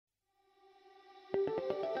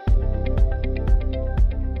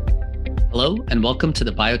Hello, and welcome to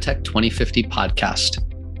the Biotech 2050 podcast.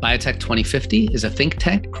 Biotech 2050 is a think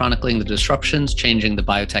tank chronicling the disruptions changing the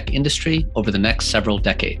biotech industry over the next several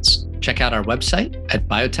decades. Check out our website at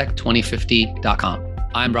biotech2050.com.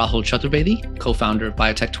 I'm Rahul Chaturvedi, co-founder of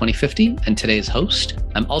Biotech 2050 and today's host.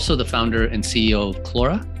 I'm also the founder and CEO of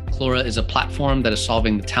Clora. Clora is a platform that is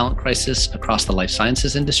solving the talent crisis across the life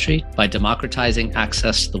sciences industry by democratizing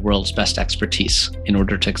access to the world's best expertise in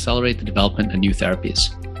order to accelerate the development of new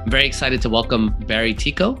therapies. I'm very excited to welcome Barry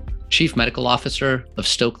Ticho, Chief Medical Officer of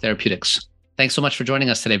Stoke Therapeutics. Thanks so much for joining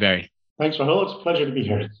us today, Barry. Thanks, Rahul. It's a pleasure to be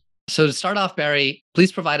here. So to start off, Barry,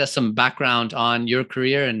 please provide us some background on your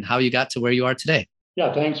career and how you got to where you are today.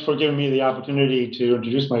 Yeah, thanks for giving me the opportunity to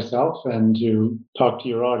introduce myself and to talk to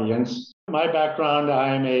your audience. My background,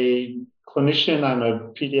 I'm a clinician. I'm a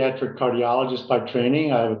pediatric cardiologist by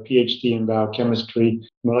training. I have a PhD in biochemistry,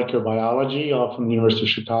 molecular biology, all from the University of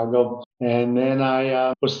Chicago. And then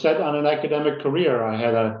I was set on an academic career. I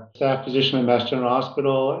had a staff position at Mass General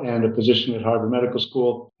Hospital and a position at Harvard Medical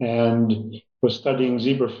School, and was studying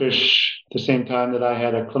zebrafish at the same time that I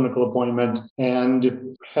had a clinical appointment,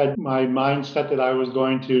 and had my mindset that I was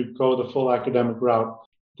going to go the full academic route.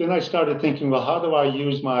 Then I started thinking, well, how do I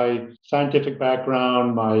use my scientific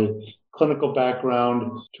background, my clinical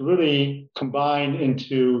background to really combine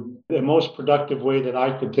into the most productive way that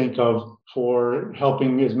I could think of for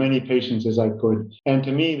helping as many patients as I could. And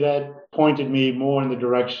to me, that pointed me more in the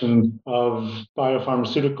direction of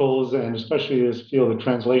biopharmaceuticals and especially this field of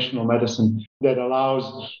translational medicine that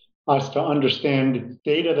allows us to understand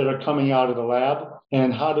data that are coming out of the lab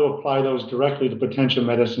and how to apply those directly to potential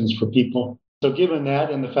medicines for people. So given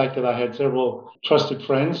that and the fact that I had several trusted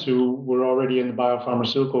friends who were already in the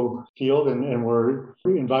biopharmaceutical field and were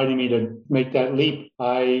inviting me to make that leap,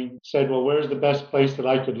 I said, well, where's the best place that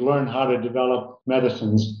I could learn how to develop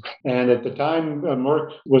medicines? And at the time,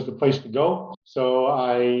 Merck was the place to go. So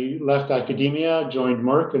I left academia, joined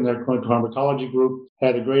Merck in their clinical pharmacology group,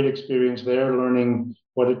 had a great experience there learning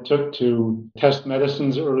what it took to test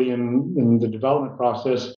medicines early in the development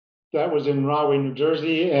process. That was in Rahway, New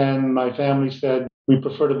Jersey, and my family said, we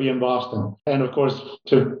prefer to be in Boston. And of course,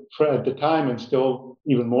 at the time, and still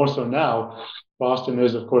even more so now, Boston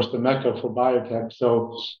is, of course, the mecca for biotech.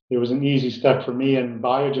 So it was an easy step for me. And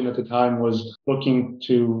Biogen at the time was looking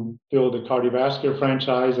to build a cardiovascular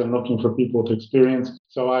franchise and looking for people to experience.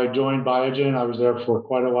 So I joined Biogen. I was there for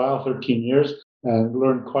quite a while, 13 years. And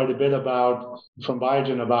learned quite a bit from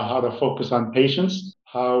Biogen about how to focus on patients,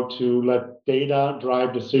 how to let data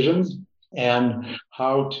drive decisions, and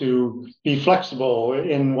how to be flexible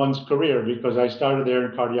in one's career. Because I started there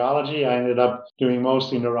in cardiology, I ended up doing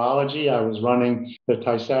mostly neurology. I was running the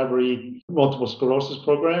Tysabri multiple sclerosis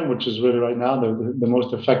program, which is really right now the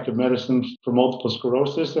most effective medicine for multiple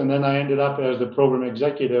sclerosis. And then I ended up as the program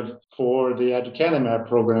executive for the aducanumab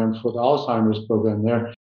program, for the Alzheimer's program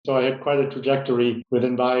there. So I had quite a trajectory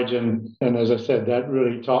within Biogen. And as I said, that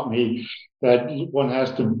really taught me that one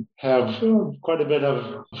has to have quite a bit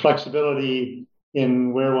of flexibility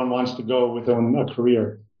in where one wants to go within a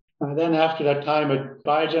career. Then after that time at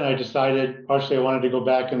Biogen, I decided partially I wanted to go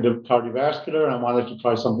back into cardiovascular and I wanted to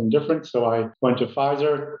try something different. So I went to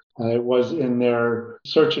Pfizer. I was in their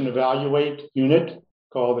search and evaluate unit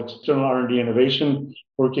called External R&D Innovation,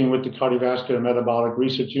 working with the cardiovascular metabolic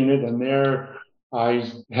research unit. And there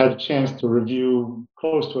I had a chance to review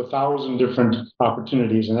close to 1,000 different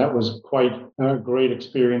opportunities, and that was quite a great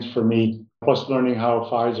experience for me, plus learning how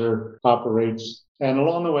Pfizer operates. And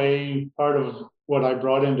along the way, part of what I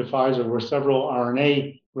brought into Pfizer were several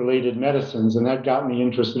RNA-related medicines, and that got me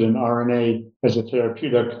interested in RNA as a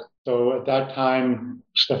therapeutic. So at that time,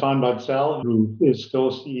 Stéphane Bancel, who is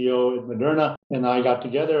still CEO at Moderna, and I got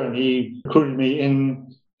together, and he recruited me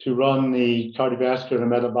in to run the cardiovascular and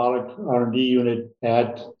metabolic R&D unit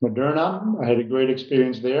at Moderna. I had a great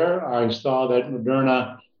experience there. I saw that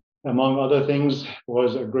Moderna, among other things,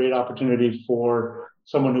 was a great opportunity for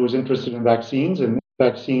someone who was interested in vaccines, and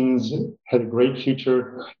vaccines had a great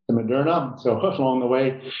future in Moderna. So along the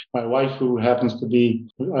way, my wife, who happens to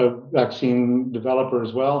be a vaccine developer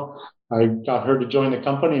as well, I got her to join the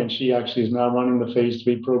company, and she actually is now running the phase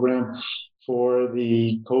 3 program for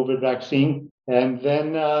the COVID vaccine. And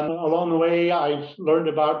then along the way, I've learned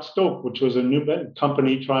about Stoke, which was a new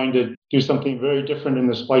company trying to do something very different in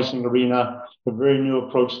the splicing arena, a very new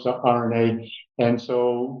approach to RNA. And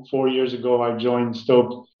so 4 years ago, I joined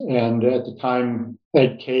Stoke. And at the time,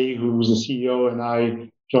 Ed Kay, who was the CEO, and I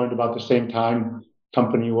joined about the same time.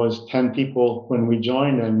 Company was 10 people when we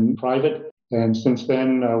joined and private. And since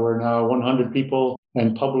then, we're now 100 people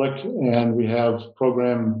and public, and we have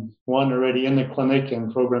program 1 already in the clinic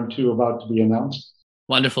and program 2 about to be announced.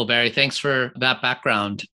 Wonderful, Barry. Thanks for that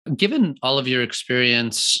background. Given all of your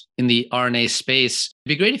experience in the RNA space,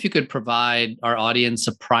 it'd be great if you could provide our audience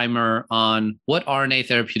a primer on what RNA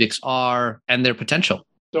therapeutics are and their potential.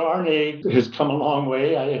 So RNA has come a long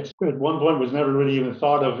way. It at one point was never really even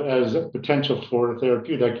thought of as a potential for a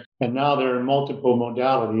therapeutic, and now there are multiple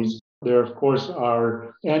modalities. There, of course,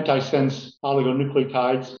 are antisense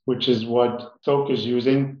oligonucleotides, which is what Stoke is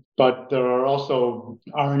using, but there are also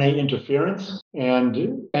RNA interference and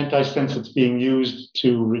antisense that's being used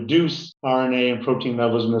to reduce RNA and protein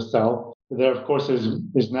levels in the cell. There, of course,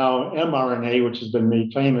 is now mRNA, which has been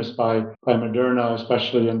made famous by Moderna,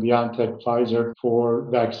 especially, and BioNTech, Pfizer, for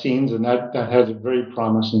vaccines, and that has a very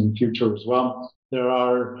promising future as well. There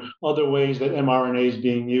are other ways that mRNA is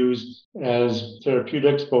being used as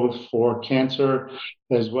therapeutics, both for cancer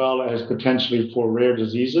as well as potentially for rare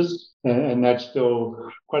diseases. And that's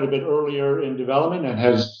still quite a bit earlier in development and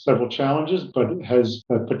has several challenges, but it has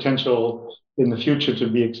a potential in the future to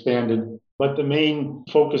be expanded. But the main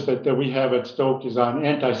focus that we have at Stoke is on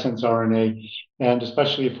antisense RNA, and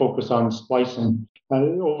especially a focus on splicing.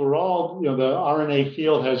 Overall, the RNA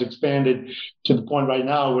field has expanded to the point right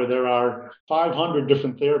now where there are 500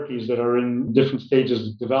 different therapies that are in different stages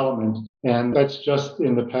of development. And that's just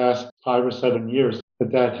in the past 5 or 7 years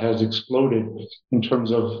that has exploded in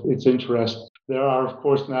terms of its interest. There are, of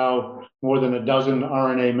course, now more than a dozen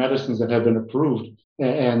RNA medicines that have been approved.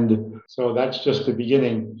 And so that's just the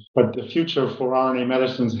beginning. But the future for RNA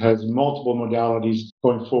medicines has multiple modalities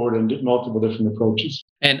going forward and multiple different approaches.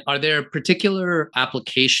 And are there particular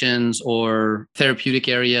applications or therapeutic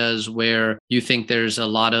areas where you think there's a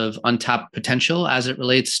lot of untapped potential as it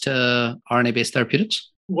relates to RNA-based therapeutics?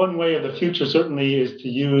 One way of the future certainly is to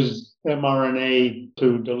use mRNA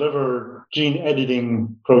to deliver gene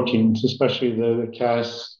editing proteins, especially the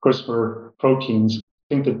Cas, CRISPR proteins.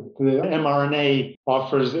 I think that the mRNA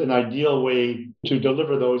offers an ideal way to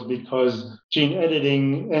deliver those because gene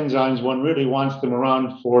editing enzymes, one really wants them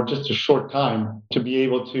around for just a short time to be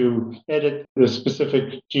able to edit the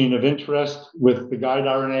specific gene of interest with the guide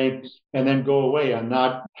RNA and then go away and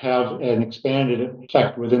not have an expanded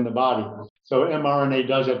effect within the body. So mRNA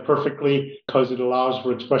does it perfectly because it allows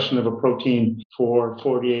for expression of a protein for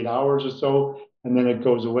 48 hours or so, and then it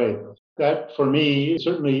goes away. That, for me,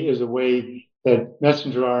 certainly is a way that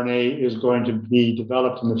messenger RNA is going to be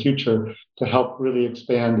developed in the future to help really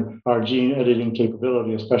expand our gene editing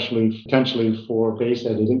capability, especially potentially for base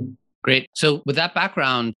editing. Great. So with that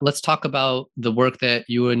background, let's talk about the work that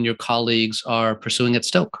you and your colleagues are pursuing at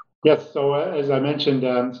Stoke. Yes. So as I mentioned,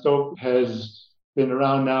 Stoke has been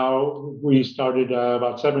around now. We started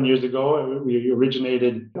about 7 years ago. We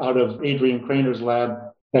originated out of Adrian Krainer's lab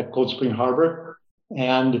at Cold Spring Harbor.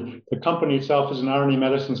 And the company itself is an RNA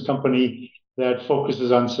medicines company that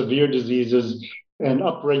focuses on severe diseases and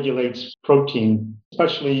upregulates protein,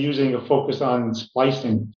 especially using a focus on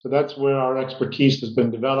splicing. So that's where our expertise has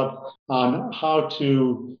been developed on how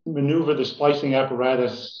to maneuver the splicing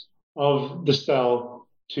apparatus of the cell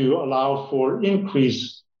to allow for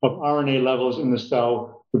increase of RNA levels in the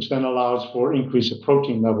cell, which then allows for increase of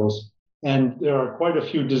protein levels. And there are quite a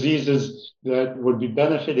few diseases that would be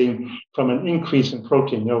benefiting from an increase in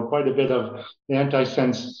protein. Quite a bit of the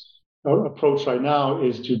antisense approach right now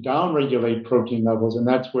is to downregulate protein levels, and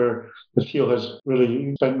that's where the field has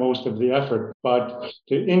really spent most of the effort. But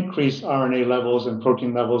to increase RNA levels and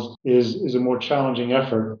protein levels is a more challenging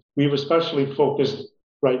effort. We've especially focused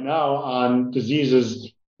right now on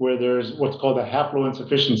diseases where there's what's called a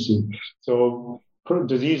haploinsufficiency. So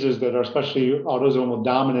diseases that are especially autosomal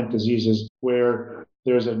dominant diseases where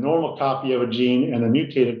there's a normal copy of a gene and a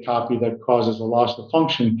mutated copy that causes a loss of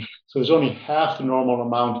function. So there's only half the normal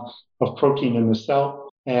amount of protein in the cell.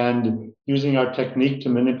 And using our technique to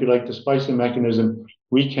manipulate the splicing mechanism,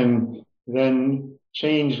 we can then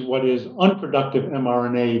change what is unproductive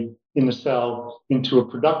mRNA in the cell into a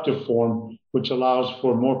productive form, which allows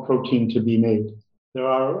for more protein to be made. There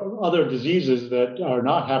are other diseases that are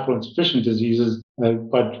not haploinsufficient diseases,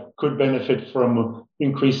 but could benefit from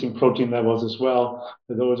increasing protein levels as well.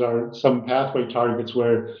 Those are some pathway targets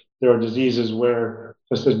where there are diseases where,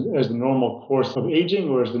 just as the normal course of aging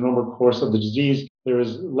or as the normal course of the disease, there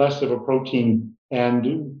is less of a protein,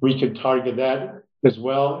 and we could target that as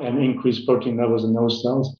well and increase protein levels in those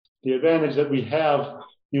cells. The advantage that we have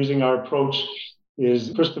using our approach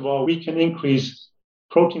is, first of all, we can increase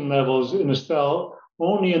protein levels in a cell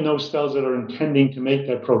only in those cells that are intending to make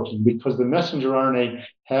that protein, because the messenger RNA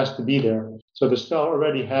has to be there. So the cell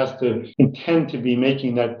already has to intend to be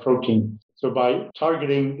making that protein. So by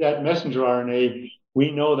targeting that messenger RNA, we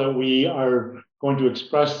know that we are going to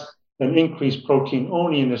express an increased protein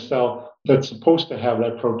only in the cell that's supposed to have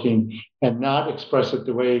that protein and not express it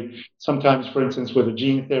the way sometimes, for instance, with a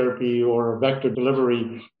gene therapy or a vector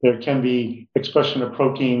delivery, there can be expression of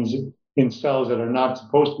proteins in cells that are not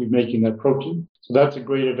supposed to be making that protein. So that's a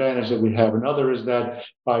great advantage that we have. Another is that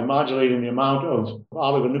by modulating the amount of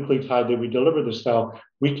oligonucleotide that we deliver the cell,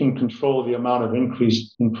 we can control the amount of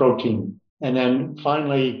increase in protein. And then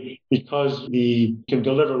finally, because we can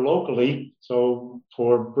deliver locally, so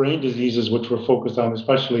for brain diseases, which we're focused on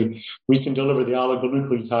especially, we can deliver the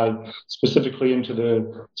oligonucleotide specifically into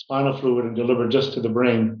the spinal fluid and deliver just to the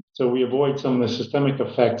brain. So we avoid some of the systemic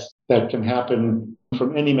effects that can happen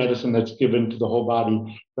from any medicine that's given to the whole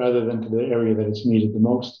body rather than to the area that it's needed the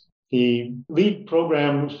most. The lead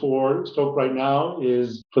program for Stoke right now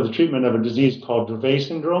is for the treatment of a disease called Dravet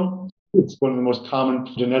syndrome. It's one of the most common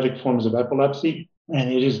genetic forms of epilepsy,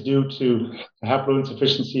 and it is due to the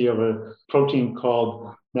haploinsufficiency of a protein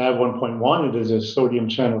called NaV1.1. It is a sodium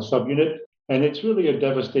channel subunit, and it's really a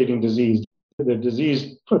devastating disease. The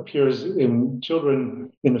disease appears in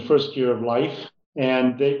children in the first year of life,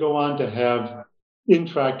 and they go on to have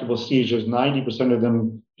intractable seizures. 90% of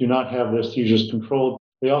them do not have their seizures controlled.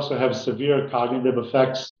 They also have severe cognitive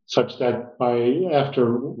effects, such that by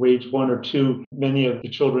after age 1 or 2, many of the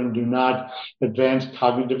children do not advance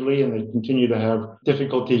cognitively, and they continue to have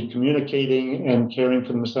difficulty communicating and caring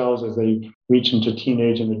for themselves as they reach into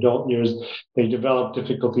teenage and adult years. They develop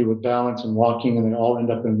difficulty with balance and walking, and they all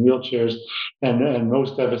end up in wheelchairs. And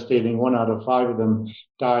most devastating, 1 out of 5 of them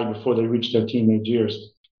die before they reach their teenage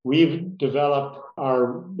years. We've developed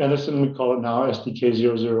our medicine, we call it now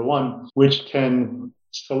STK001, which can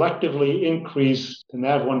selectively increase the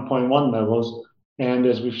NaV1.1 levels. And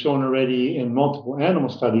as we've shown already in multiple animal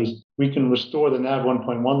studies, we can restore the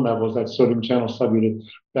NaV1.1 levels, that sodium channel subunit,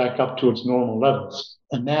 back up to its normal levels.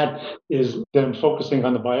 And that is then focusing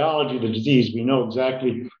on the biology of the disease. We know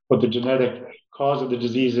exactly what the genetic cause of the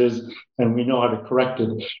disease is, and we know how to correct it.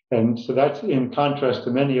 And so that's in contrast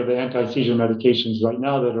to many of the anti-seizure medications right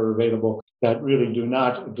now that are available that really do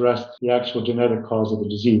not address the actual genetic cause of the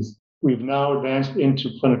disease. We've now advanced into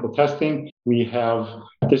clinical testing. We have,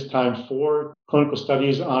 at this time, 4 clinical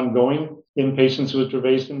studies ongoing in patients with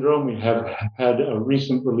Dravet syndrome. We have had a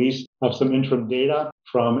recent release of some interim data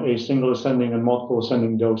from a single ascending and multiple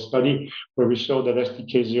ascending dose study where we showed that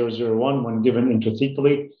STK001, when given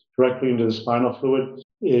intrathecally directly into the spinal fluid,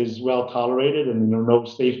 is well tolerated and there are no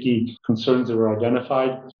safety concerns that were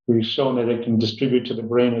identified. We've shown that it can distribute to the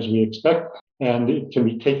brain as we expect, and it can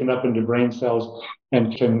be taken up into brain cells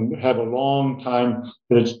and can have a long time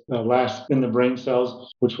that it lasts in the brain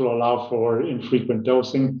cells, which will allow for infrequent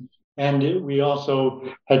dosing. And we also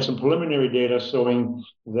had some preliminary data showing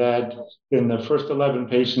that in the first 11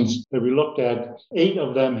 patients that we looked at, 8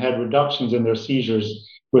 of them had reductions in their seizures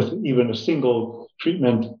with even a single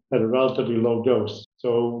treatment at a relatively low dose.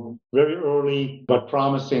 So very early but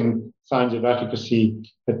promising signs of efficacy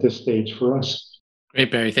at this stage for us.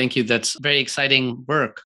 Great, Barry. Thank you. That's very exciting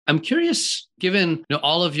work. I'm curious, given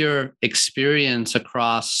all of your experience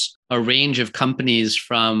across a range of companies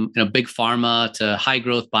from big pharma to high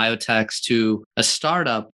growth biotechs to a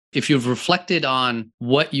startup, if you've reflected on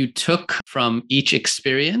what you took from each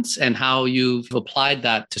experience and how you've applied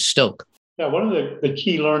that to Stoke. Yeah, one of the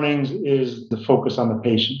key learnings is the focus on the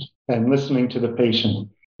patient and listening to the patient.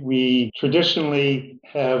 We traditionally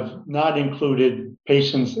have not included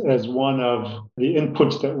patients as one of the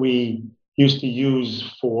inputs that we used to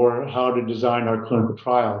use for how to design our clinical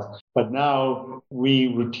trials. But now we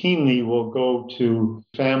routinely will go to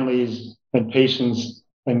families and patients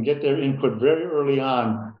and get their input very early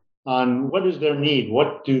on what is their need,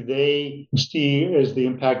 what do they see as the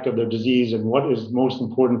impact of their disease, and what is most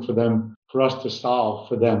important for them, for us to solve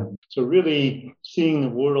for them. So really seeing the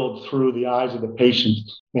world through the eyes of the patient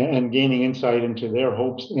and gaining insight into their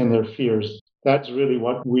hopes and their fears. That's really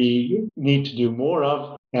what we need to do more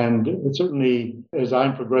of. And certainly, as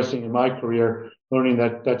I'm progressing in my career, learning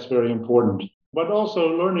that that's very important. But also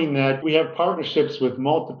learning that we have partnerships with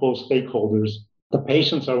multiple stakeholders. The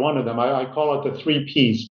patients are one of them. I call it the 3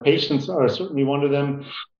 Ps. Patients are certainly one of them.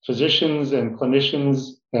 Physicians and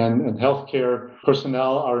clinicians and healthcare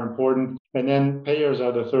personnel are important. And then payers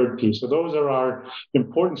are the 3rd P. So those are our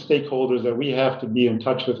important stakeholders that we have to be in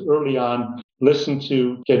touch with early on, listen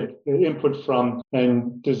to, get input from,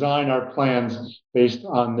 and design our plans based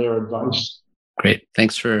on their advice. Great.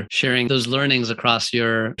 Thanks for sharing those learnings across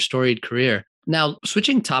your storied career. Now,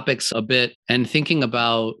 switching topics a bit and thinking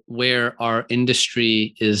about where our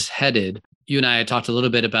industry is headed, you and I had talked a little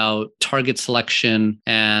bit about target selection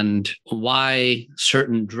and why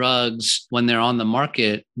certain drugs, when they're on the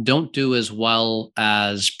market, don't do as well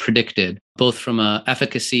as predicted, both from a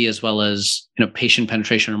efficacy as well as patient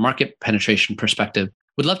penetration or market penetration perspective.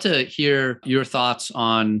 Would love to hear your thoughts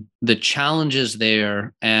on the challenges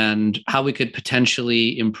there and how we could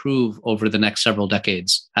potentially improve over the next several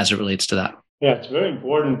decades as it relates to that. Yeah, it's very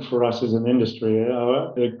important for us as an industry.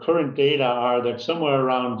 The current data are that somewhere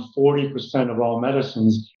around 40% of all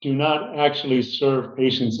medicines do not actually serve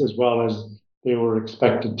patients as well as they were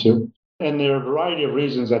expected to. And there are a variety of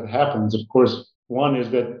reasons that happens. Of course, one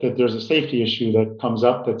is that there's a safety issue that comes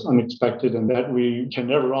up that's unexpected and that we can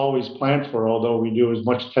never always plan for, although we do as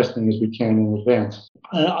much testing as we can in advance.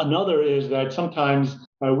 Another is that sometimes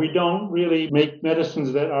we don't really make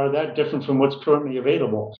medicines that are that different from what's currently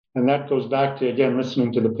available. And that goes back to, again,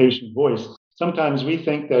 listening to the patient voice. Sometimes we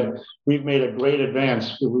think that we've made a great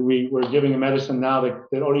advance. We're giving a medicine now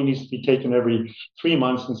that only needs to be taken every 3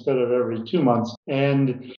 months instead of every 2 months.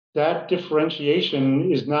 And that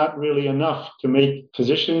differentiation is not really enough to make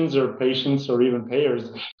physicians or patients or even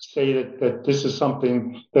payers say that this is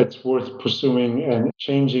something that's worth pursuing and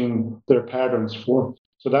changing their patterns for.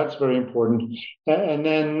 So that's very important. And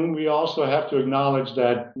then we also have to acknowledge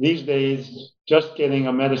that these days, just getting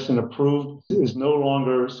a medicine approved is no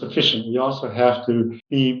longer sufficient. We also have to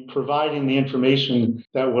be providing the information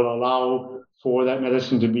that will allow for that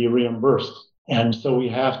medicine to be reimbursed. And so we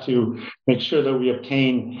have to make sure that we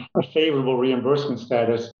obtain a favorable reimbursement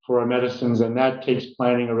status for our medicines, and that takes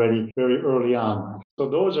planning already very early on. So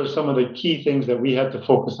those are some of the key things that we have to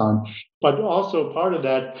focus on. But also part of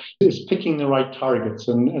that is picking the right targets,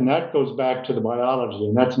 and that goes back to the biology,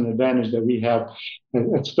 and that's an advantage that we have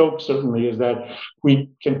at Stoke certainly, is that we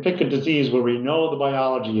can pick a disease where we know the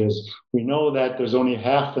biology is. We know that there's only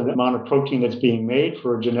half the amount of protein that's being made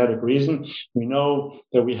for a genetic reason. We know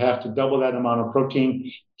that we have to double that amount of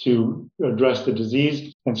protein to address the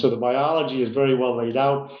disease. And so the biology is very well laid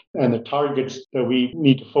out, and the targets that we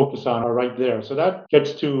need to focus on are right there. So that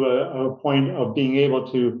gets to a point of being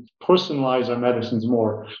able to personalize our medicines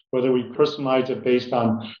more, whether we personalize it based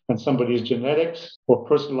on somebody's genetics or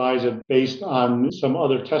personalize it based on some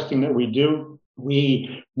other testing that we do.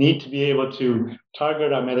 We need to be able to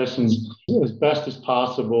target our medicines as best as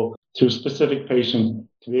possible to a specific patient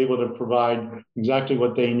to be able to provide exactly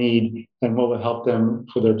what they need and what will help them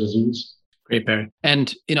for their disease. Great, Barry.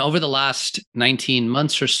 And over the last 19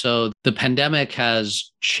 months or so, the pandemic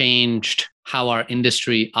has changed how our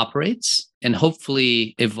industry operates and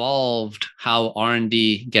hopefully evolved how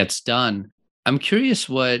R&D gets done. I'm curious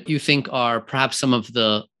what you think are perhaps some of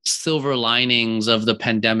the silver linings of the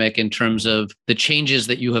pandemic in terms of the changes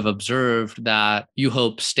that you have observed that you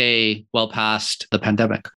hope stay well past the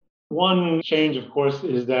pandemic. One change, of course,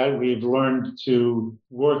 is that we've learned to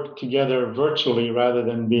work together virtually rather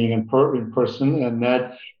than being in person, and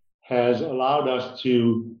that has allowed us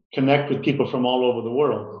to connect with people from all over the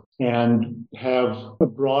world and have a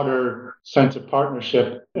broader sense of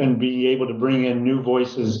partnership and be able to bring in new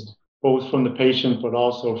voices, both from the patient, but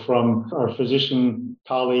also from our physician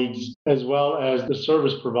colleagues, as well as the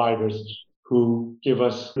service providers who give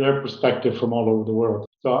us their perspective from all over the world.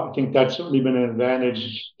 So I think that's certainly been an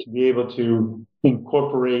advantage to be able to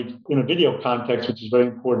incorporate in a video context, which is very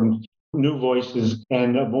important, new voices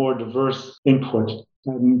and a more diverse input.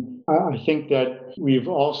 And I think that we've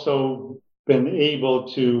also been able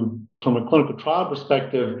to, from a clinical trial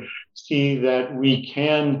perspective, see that we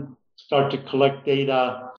can start to collect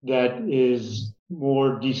data that is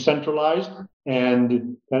more decentralized.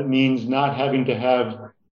 And that means not having to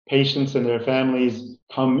have patients and their families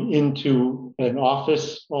come into an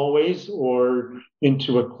office always or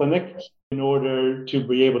into a clinic in order to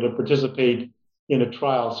be able to participate in a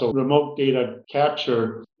trial. So remote data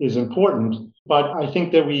capture is important, but I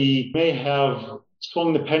think that we may have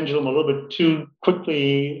swung the pendulum a little bit too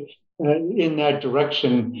quickly in that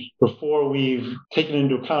direction before we've taken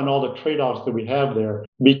into account all the trade-offs that we have there.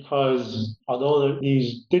 Because although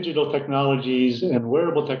these digital technologies and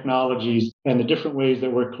wearable technologies and the different ways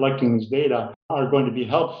that we're collecting this data are going to be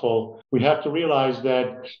helpful, we have to realize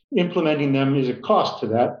that implementing them is a cost to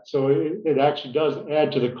that. So it actually does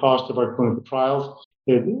add to the cost of our clinical trials.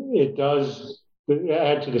 It does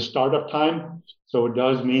add to the startup time. So it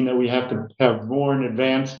does mean that we have to have more in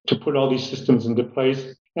advance to put all these systems into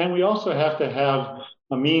place. And we also have to have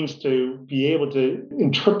a means to be able to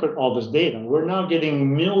interpret all this data. We're now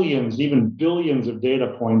getting millions, even billions of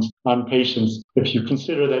data points on patients. If you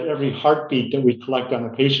consider that every heartbeat that we collect on a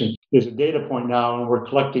patient is a data point now, and we're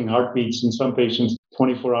collecting heartbeats in some patients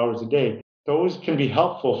 24 hours a day. Those can be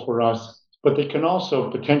helpful for us but they can also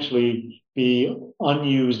potentially be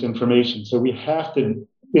unused information. So we have to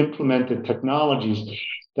implement the technologies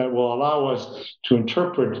that will allow us to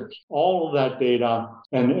interpret all of that data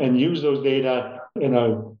and use those data in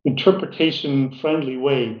an interpretation-friendly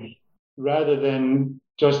way, rather than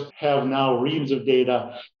just have now reams of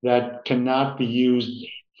data that cannot be used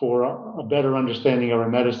for a better understanding of our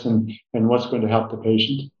medicine and what's going to help the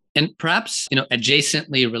patient. And perhaps,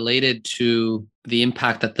 adjacently related to the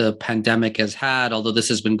impact that the pandemic has had, although this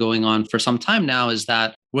has been going on for some time now, is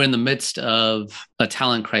that we're in the midst of a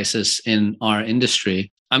talent crisis in our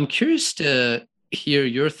industry. I'm curious to hear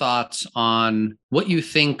your thoughts on what you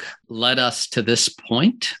think led us to this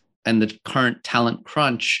point and the current talent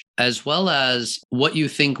crunch, as well as what you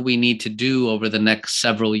think we need to do over the next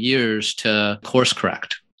several years to course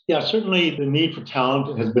correct. Yeah, certainly the need for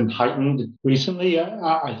talent has been heightened recently.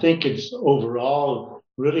 I think it's overall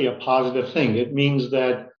really a positive thing. It means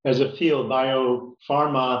that as a field,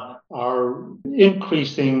 biopharma are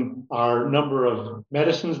increasing our number of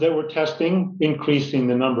medicines that we're testing, increasing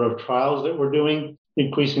the number of trials that we're doing,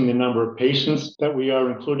 increasing the number of patients that we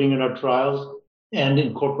are including in our trials, and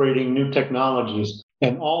incorporating new technologies.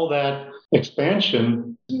 And all that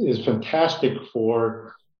expansion is fantastic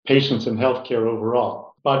for patients and healthcare overall.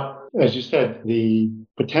 But as you said, the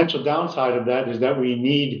potential downside of that is that we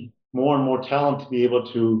need more and more talent to be able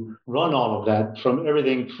to run all of that, from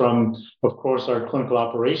everything from, of course, our clinical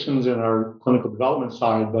operations and our clinical development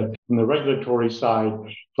side, but from the regulatory side,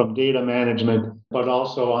 from data management, but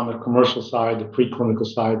also on the commercial side, the preclinical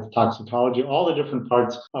side, the toxicology, all the different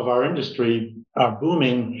parts of our industry are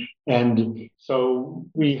booming. And so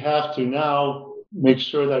we have to now make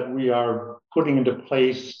sure that we are putting into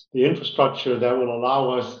place the infrastructure that will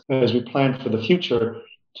allow us, as we plan for the future,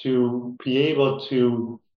 to be able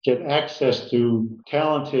to get access to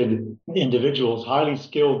talented individuals, highly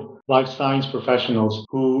skilled life science professionals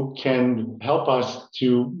who can help us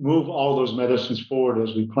to move all those medicines forward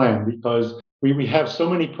as we plan, because we have so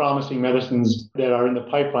many promising medicines that are in the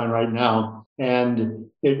pipeline right now. And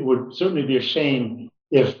it would certainly be a shame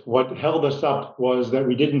if what held us up was that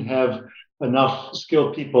we didn't have enough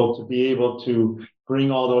skilled people to be able to bring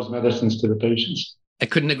all those medicines to the patients. I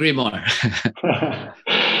couldn't agree more.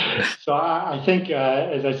 So I think,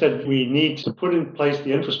 as I said, we need to put in place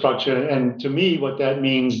the infrastructure. And to me, what that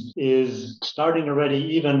means is starting already,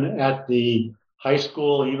 even at the high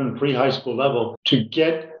school, even pre-high school level, to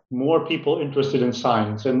get more people interested in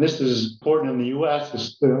science. And this is important in the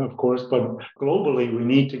US, of course, but globally, we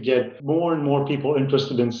need to get more and more people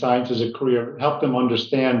interested in science as a career, help them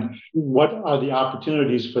understand what are the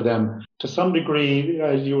opportunities for them. To some degree,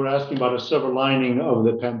 as you were asking about a silver lining of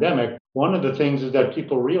the pandemic, one of the things is that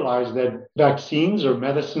people realize that vaccines or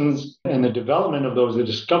medicines and the development of those, the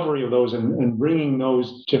discovery of those, and bringing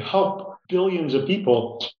those to help billions of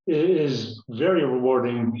people is very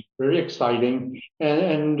rewarding, very exciting,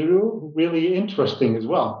 and really interesting as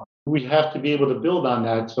well. We have to be able to build on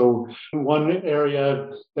that. So one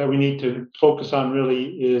area that we need to focus on really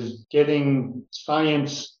is getting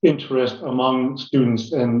science interest among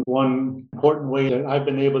students. And one important way that I've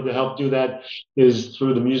been able to help do that is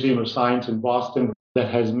through the Museum of Science in Boston,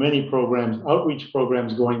 that has many programs, outreach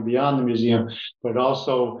programs going beyond the museum, but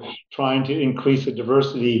also trying to increase the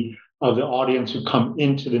diversity of the audience who come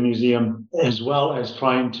into the museum, as well as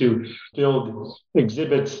trying to build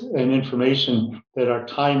exhibits and information that are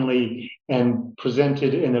timely and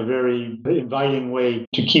presented in a very inviting way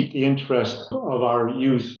to keep the interest of our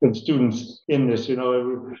youth and students in this.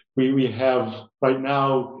 We have right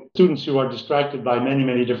now students who are distracted by many,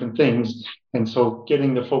 many different things. And so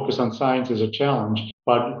getting the focus on science is a challenge.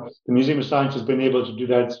 But the Museum of Science has been able to do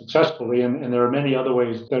that successfully. And there are many other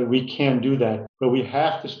ways that we can do that. But we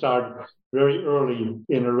have to start very early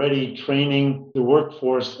in already training the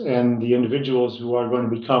workforce and the individuals who are going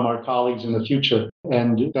to become our colleagues in the future.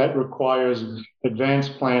 And that requires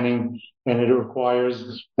advanced planning, and it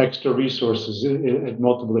requires extra resources at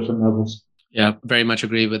multiple different levels. Yeah, very much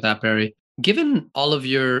agree with that, Barry. Given all of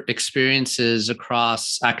your experiences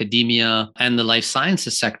across academia and the life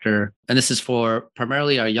sciences sector, and this is for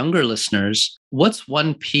primarily our younger listeners, what's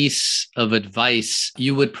one piece of advice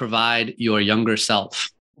you would provide your younger self?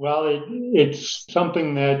 Well, it's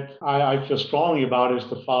something that I feel strongly about, is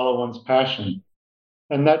to follow one's passion.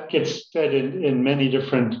 And that gets said in many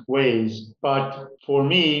different ways. But for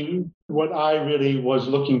me, what I really was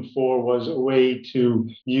looking for was a way to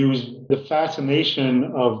use the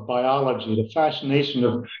fascination of biology, the fascination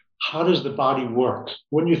of how does the body work?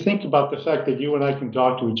 When you think about the fact that you and I can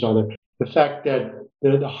talk to each other, the fact that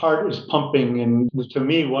the heart is pumping, and to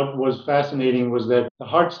me, what was fascinating was that the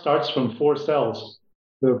heart starts from 4 cells.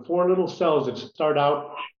 There are 4 little cells that start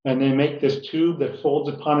out and they make this tube that folds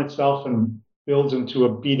upon itself and builds into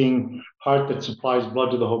a beating heart that supplies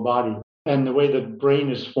blood to the whole body. And the way the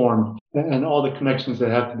brain is formed and all the connections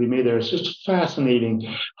that have to be made there. It's just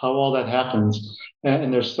fascinating how all that happens.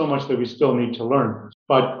 And there's so much that we still need to learn.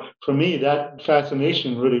 But for me, that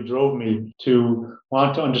fascination really drove me to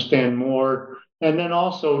want to understand more. And then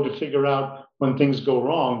also to figure out when things go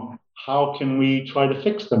wrong, how can we try to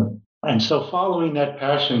fix them? And so following that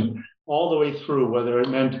passion all the way through, whether it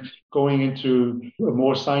meant going into a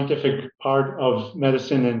more scientific part of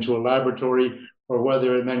medicine, into a laboratory, or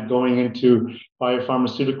whether it meant going into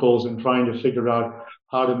biopharmaceuticals and trying to figure out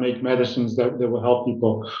how to make medicines that will help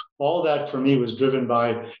people. All that for me was driven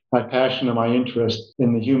by my passion and my interest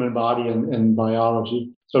in the human body and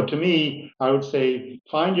biology. So to me, I would say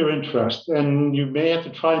find your interest, and you may have to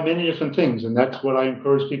try many different things. And that's what I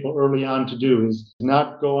encourage people early on to do, is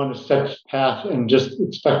not go on a set path and just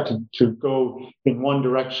expect to go in one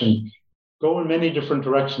direction. Go in many different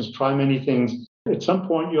directions, try many things. At some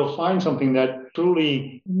point, you'll find something that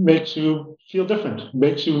truly makes you feel different,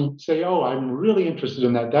 makes you say, oh, I'm really interested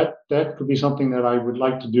in that. That could be something that I would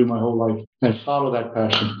like to do my whole life, and follow that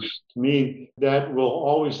passion. To me, that will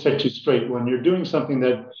always set you straight. When you're doing something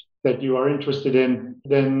that you are interested in,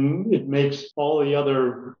 then it makes all the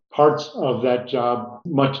other parts of that job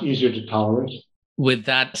much easier to tolerate. With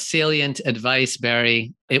that salient advice,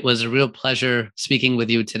 Barry, it was a real pleasure speaking with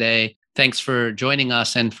you today. Thanks for joining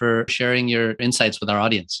us and for sharing your insights with our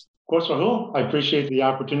audience. Of course, Rahul, I appreciate the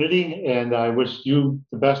opportunity, and I wish you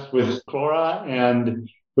the best with Clora and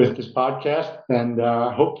with this podcast. And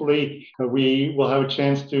hopefully we will have a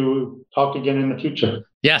chance to talk again in the future.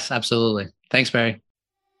 Yes, absolutely. Thanks, Barry.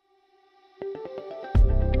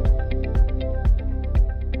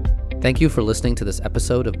 Thank you for listening to this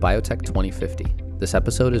episode of Biotech 2050. This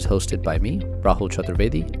episode is hosted by me, Rahul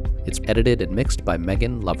Chaturvedi. It's edited and mixed by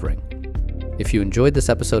Megan Lovering. If you enjoyed this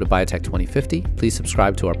episode of Biotech 2050, please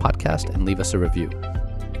subscribe to our podcast and leave us a review.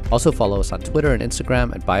 Also follow us on Twitter and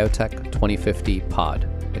Instagram at Biotech 2050 Pod.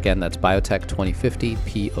 Again, that's Biotech 2050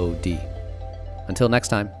 POD. Until next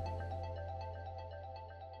time.